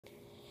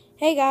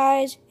Hey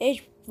guys,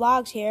 H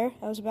Vlogs here.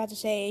 I was about to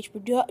say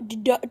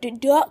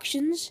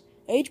Deductions.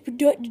 Deductions. H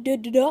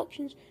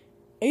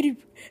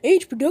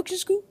Production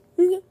School.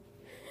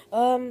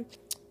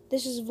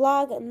 This is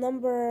vlog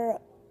number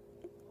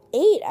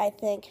 8, I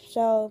think.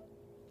 So,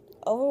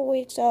 over a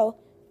week to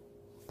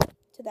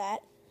that.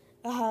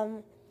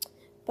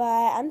 But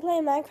I'm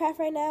playing Minecraft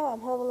right now.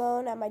 I'm home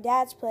alone at my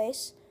dad's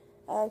place.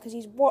 Cause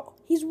he's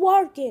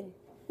working.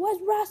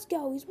 Where's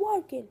Roscoe? He's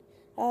working.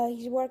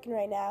 He's working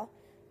right now.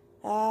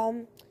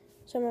 So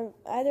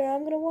either I'm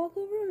going to walk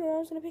over or my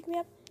mom's going to pick me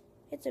up.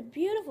 It's a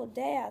beautiful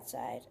day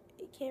outside.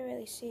 You can't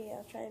really see.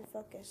 I'll try and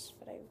focus,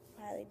 but I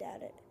highly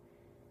doubt it.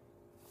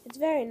 It's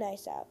very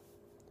nice out.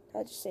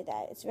 I'll just say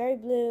that. It's very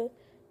blue.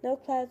 No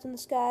clouds in the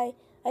sky.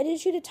 I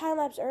did shoot a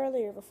time-lapse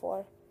earlier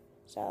before,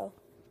 so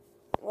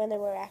when there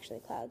were actually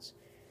clouds.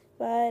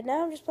 But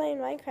now I'm just playing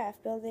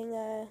Minecraft, building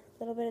a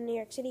little bit of New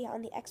York City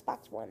on the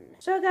Xbox One.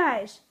 So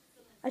guys,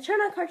 I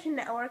turned on Cartoon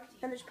Network,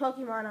 and there's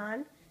Pokemon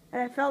on.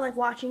 And I felt like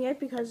watching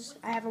it because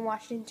I haven't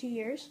watched it in 2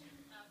 years.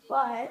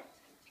 But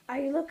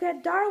I look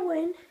at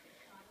Darwin.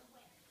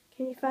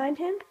 Can you find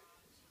him?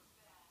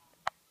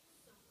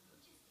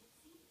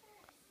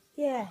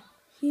 Yeah,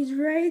 he's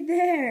right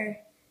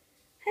there.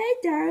 Hey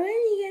Darwin,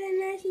 you getting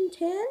nice and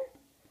tan?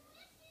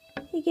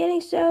 You're getting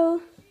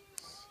so...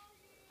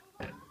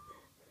 It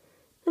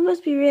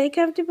must be really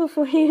comfortable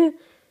for you.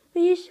 But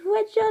your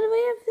sweat's all the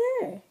way up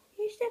there.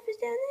 Your stuff is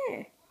down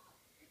there.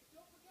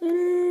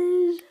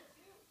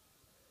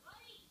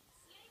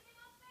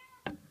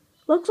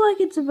 Looks like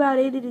it's about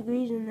 80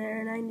 degrees in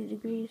there, 90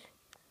 degrees.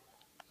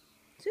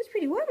 So it's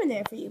pretty warm in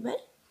there for you, bud.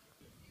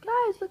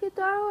 Guys, look at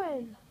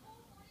Darwin.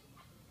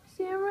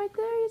 See him right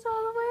there? He's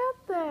all the way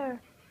up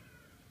there.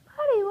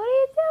 Buddy, what are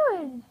you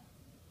doing?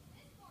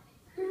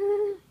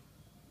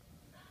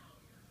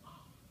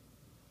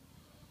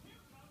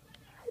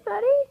 Hi,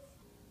 buddy.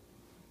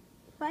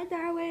 Bye,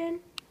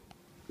 Darwin.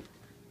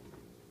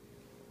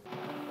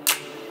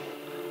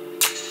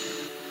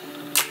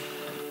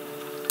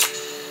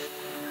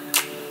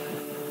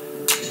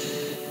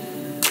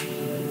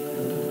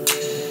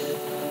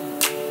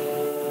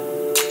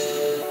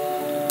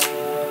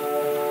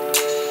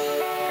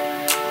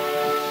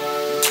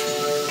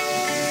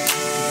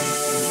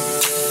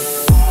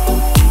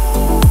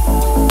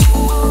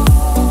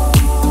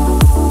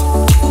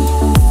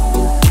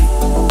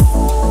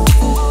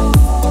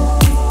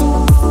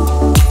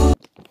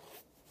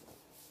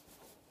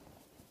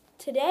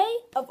 Today,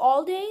 of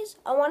all days,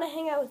 I want to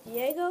hang out with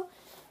Diego.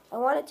 I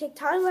want to take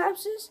time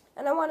lapses,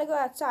 and I want to go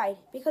outside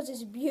because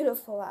it's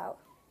beautiful out.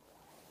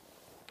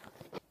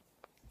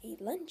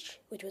 Eat lunch,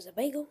 which was a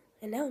bagel,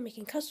 and now I'm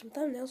making custom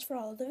thumbnails for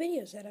all of the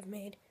videos that I've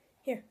made.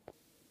 Here.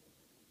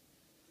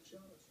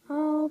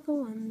 All the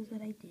ones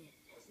that I did.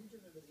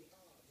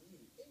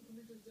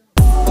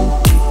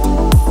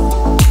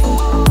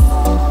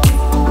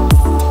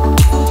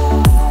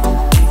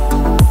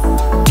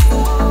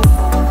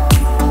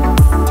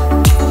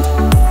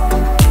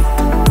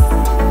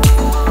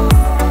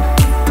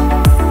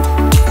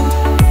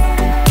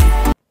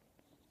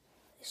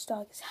 This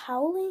dog is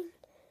howling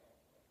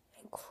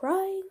and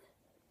crying,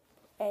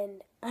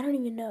 and I don't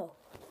even know.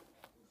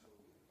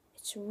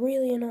 It's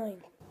really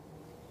annoying.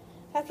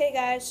 Okay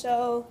guys,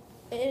 so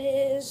it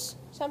is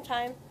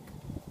sometime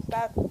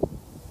about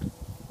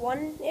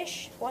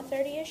 1-ish,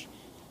 1:30-ish,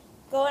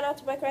 going out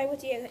to bike ride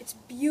with Diego. It's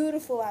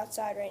beautiful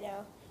outside right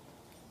now.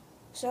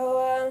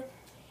 So,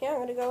 yeah, I'm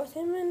going to go with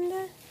him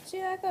and see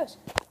how that goes.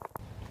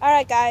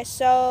 Alright guys,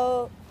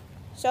 so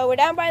we're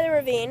down by the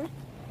ravine,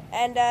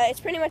 and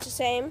it's pretty much the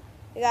same.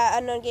 We got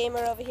Unknown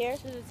Gamer over here.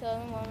 Should I tell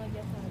him what I'm going to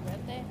get for my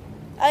birthday?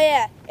 Oh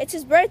yeah, it's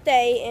his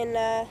birthday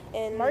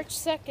in March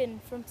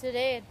 2nd. From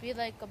today, it'd be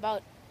like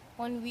about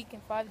 1 week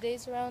and 5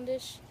 days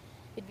around-ish.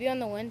 It'd be on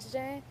the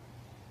Wednesday,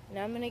 and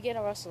I'm going to get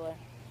a wrestler.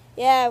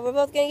 Yeah, we're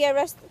both gonna get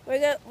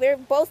we're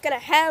both gonna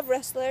have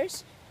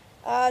wrestlers.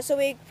 So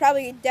we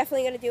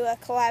definitely gonna do a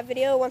collab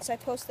video once I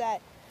post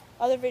that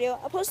other video.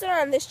 I'll post it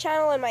on this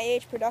channel and my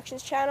AH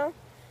Productions channel.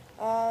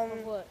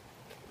 Of what?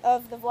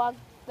 Of the vlog,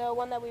 the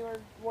one that we were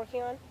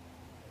working on.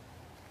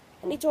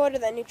 I need to order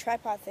that new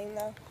tripod thing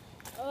though.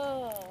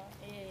 Oh,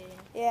 yeah.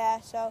 Yeah,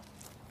 so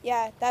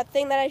yeah, that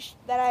thing that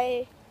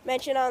I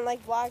mentioned on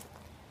like vlog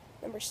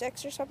number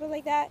 6 or something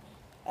like that.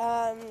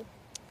 I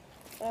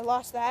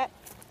lost that.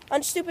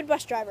 On Stupid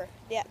Bus Driver,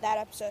 yeah, that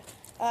episode.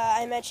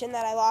 I mentioned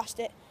that I lost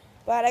it,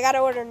 but I gotta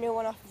order a new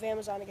one off of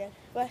Amazon again.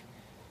 But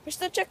we're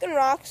still checking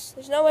rocks.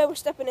 There's no way we're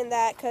stepping in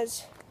that,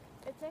 because...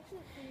 It's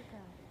actually pretty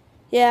thin.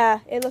 Yeah,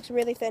 it looks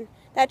really thin.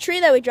 That tree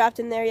that we dropped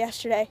in there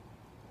yesterday,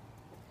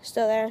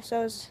 still there,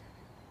 so is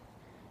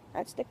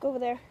that stick over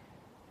there.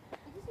 I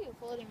can see a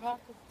floating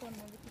rock with one of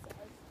the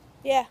eyes.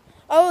 Yeah.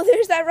 Oh,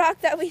 there's that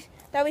rock that we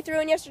threw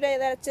in yesterday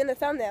that's in the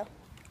thumbnail.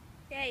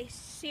 Yeah, you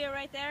see it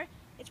right there?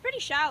 It's pretty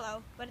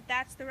shallow, but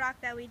that's the rock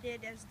that we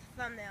did as the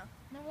thumbnail.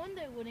 No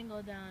wonder it wouldn't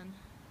go down.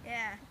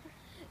 Yeah.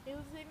 It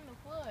was hitting the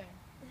floor.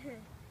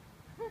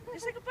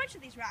 There's like a bunch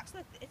of these rocks.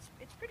 Look, it's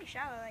pretty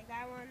shallow. Like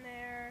that one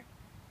there.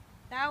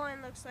 That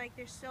one looks like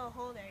there's still a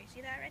hole there. You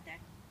see that right there?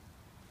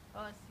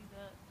 Oh, I see that.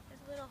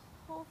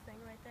 pole thing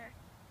right there.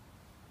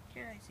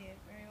 Can't really see it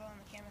very well on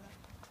the camera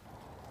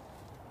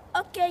though.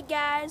 Okay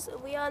guys,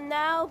 we are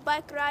now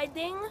bike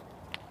riding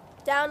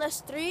down a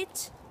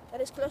street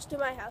that is close to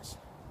my house.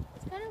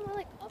 It's kind of more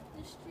like up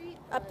the street.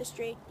 Up the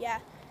street, yeah.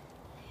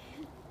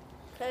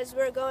 Because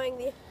we're going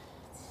the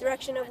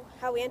direction of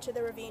how we enter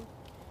the ravine.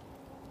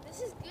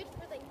 This is good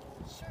for like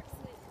short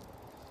sleep.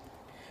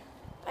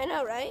 I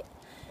know, right?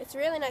 It's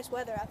really nice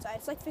weather outside.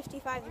 It's like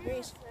 55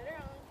 degrees.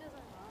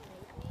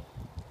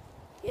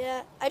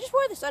 Yeah, I just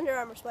wore this Under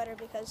Armour sweater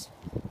because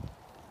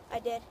I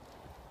did.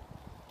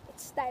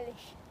 It's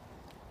stylish.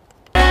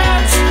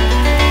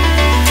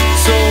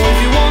 So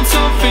if you want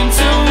something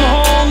to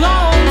hold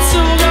on to,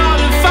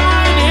 gotta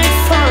find it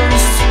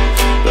first.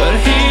 But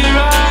here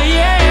I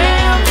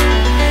am,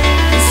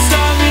 'cause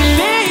I've been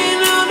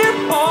laying under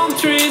palm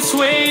trees,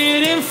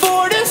 waiting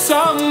for the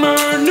summer,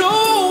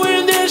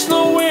 knowing there's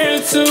nowhere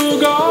to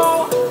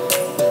go.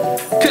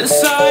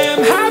 'Cause I am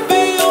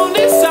happy on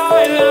this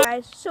island.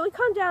 Guys, so we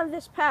come down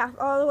this path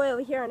all the way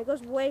over here, and it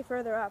goes way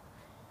further up.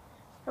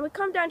 And we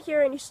come down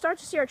here, and you start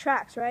to see our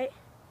tracks, right?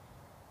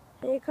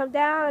 And you come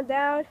down and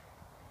down.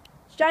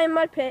 This giant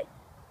mud pit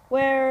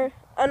where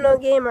Unknown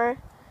Gamer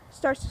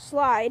starts to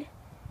slide.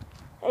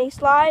 And he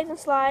slides and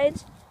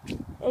slides,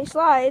 and he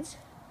slides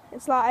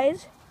and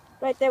slides.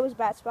 Right there was a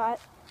bad spot.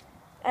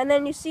 And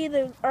then you see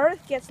the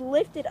earth gets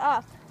lifted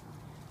up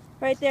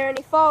right there, and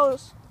he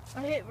falls.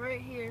 I hit right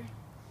here.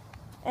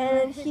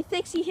 And he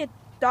thinks he hit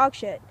dog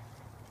shit.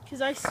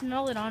 Because I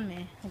smell it on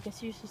me. I can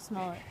seriously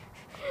smell it.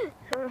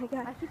 Oh my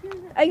god.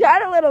 I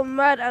got a little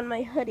mud on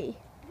my hoodie.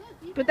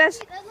 Look, But that's-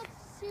 that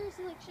looks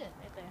seriously like shit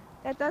right there.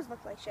 That does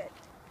look like shit.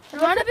 It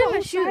might have been my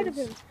Look at the inside of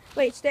shoes. him.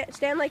 Wait,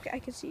 stand like I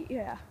can see.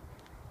 Yeah.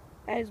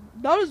 That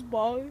is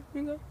ball.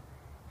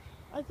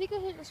 I think I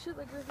hit the shit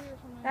like right here or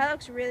something. That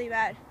looks really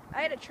bad.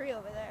 I had a tree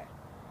over there,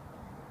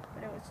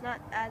 but it was not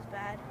as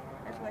bad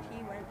as what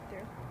he went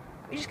through.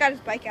 We just got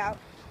his bike out.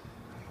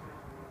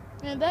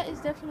 Man, that is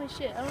definitely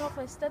shit. I don't know if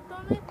I stepped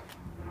on it.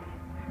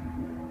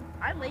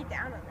 I laid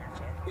down on that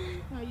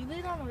shit. No, you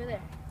laid on over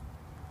there.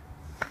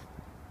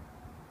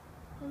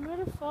 I might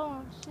have fallen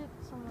on shit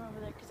somewhere over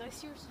there because I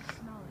seriously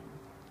smell it.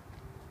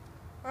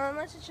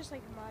 Unless it's just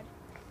like mud.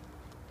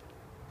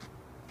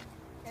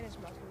 It is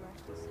mostly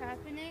mud. What's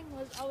happening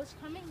was I was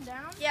coming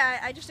down. Yeah,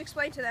 I just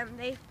explained to them.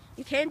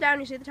 You came down,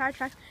 you see the tire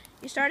tracks,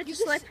 you started to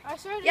slip. I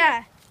started.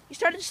 Yeah, you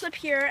started to slip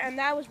here, and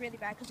that was really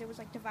bad because it was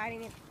like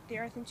dividing the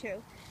earth in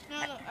two.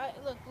 No.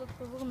 Look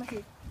at my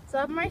feet. So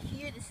I'm right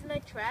here. This is my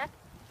track,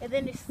 and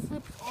then it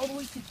slips all the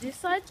way to this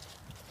side,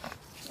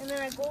 and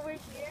then I go over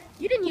here.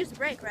 You didn't use the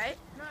brake, right?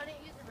 No, I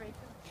didn't use the brake.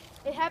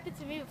 It happened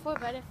to me before,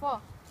 but I didn't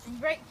fall.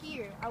 And right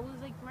here, I was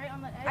like right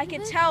on the edge. I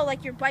could tell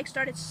like your bike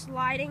started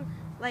sliding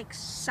like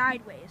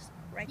sideways.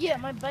 Right. Yeah,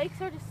 my bike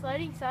started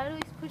sliding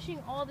sideways, pushing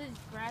all this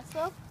grass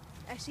up.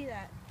 I see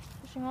that.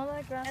 Pushing all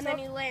that grass And up.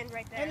 then you land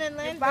right there. And then Your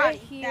land body, right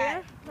here.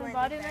 that My landed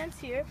body there. lands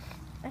here.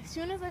 As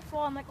soon as I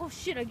fall, I'm like, oh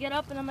shit, I get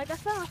up and I'm like, I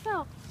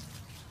fell.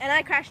 And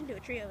I crashed into a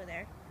tree over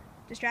there,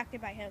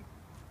 distracted by him.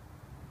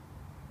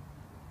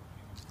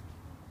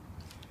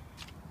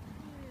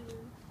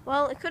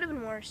 Well, it could have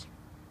been worse.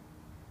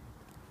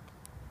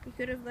 You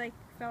could have like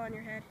fell on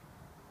your head.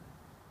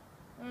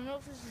 I don't know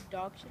if this is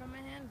dog shit on my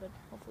hand, but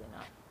hopefully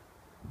not.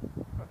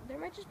 There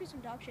might just be some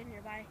dog shit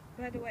nearby.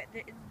 By the way,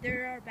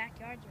 there are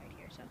backyards right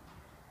here, so.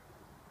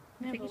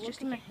 I Yeah, think but it's look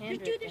just at my decaying. hand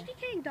Dude, right there's there.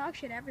 decaying dog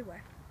shit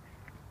everywhere.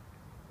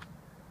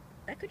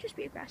 That could just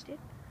be a grass, dude.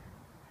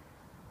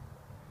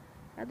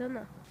 I don't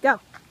know. Go.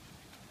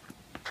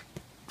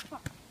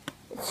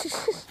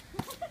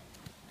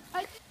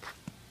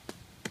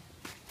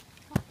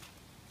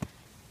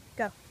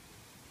 Go.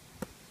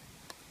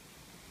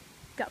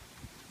 Go.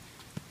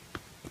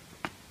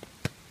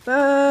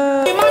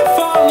 In my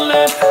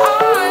farmland,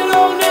 I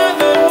don't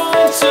ever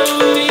want to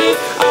leave.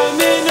 I'm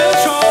in a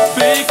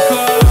tropic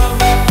club.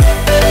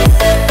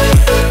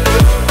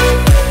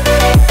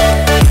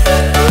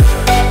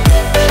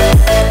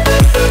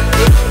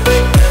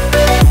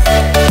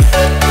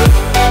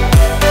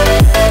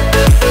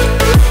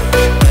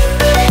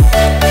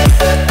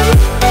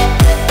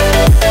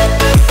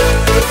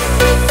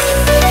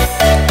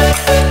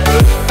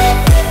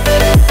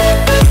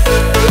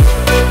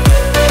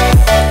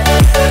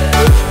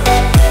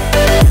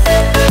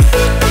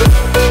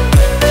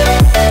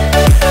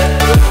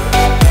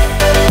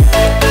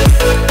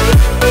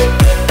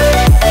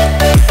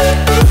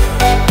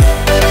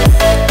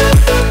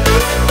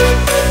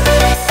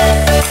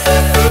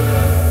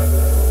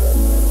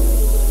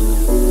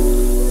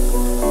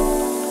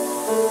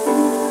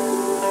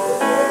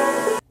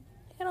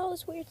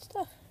 Weird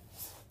stuff.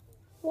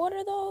 What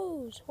are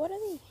those? What are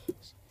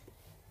these?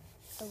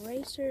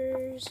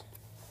 Erasers.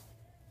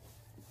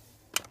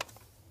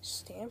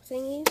 Stamp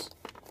thingies.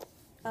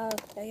 I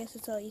guess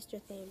it's all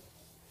Easter themed.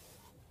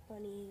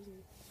 Bunnies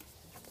and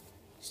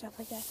stuff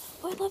like that.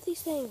 Oh, I love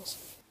these things.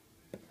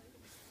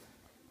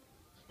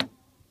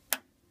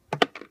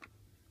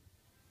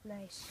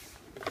 Nice.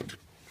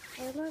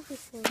 I love these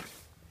things.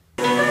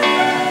 I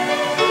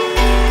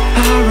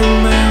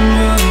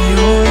remember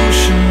the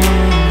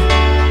ocean.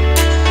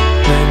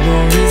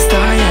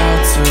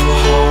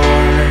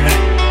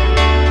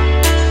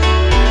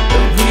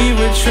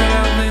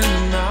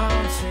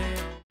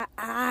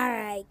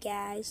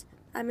 guys.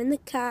 I'm in the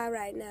car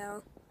right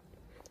now.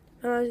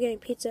 I was getting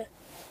pizza.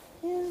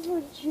 It's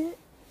legit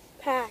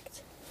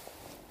packed.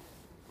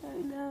 I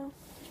know.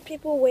 There's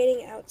people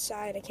waiting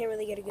outside. I can't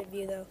really get a good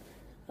view though.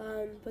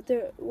 But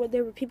there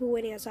were people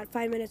waiting outside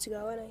 5 minutes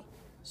ago, and I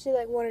see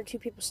like 1 or 2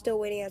 people still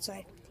waiting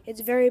outside. It's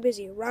very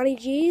busy. Ronnie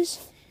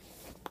G's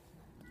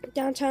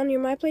downtown near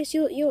my place.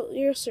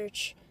 You'll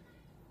search.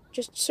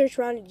 Just search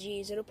Ronnie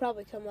G's. It'll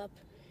probably come up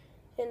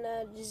in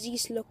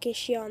this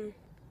location.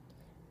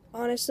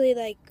 Honestly,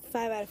 like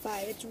 5 out of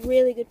 5. It's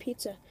really good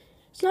pizza.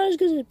 It's not as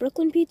good as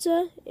Brooklyn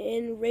Pizza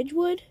in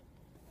Ridgewood,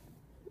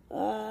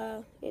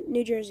 in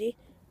New Jersey,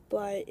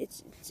 but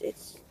it's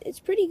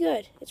pretty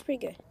good. It's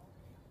pretty good.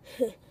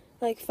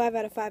 Like 5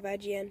 out of 5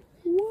 IGN.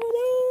 What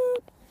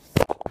up?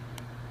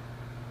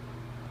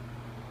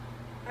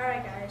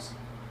 Alright guys,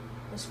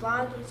 this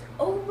vlog is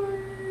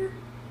over.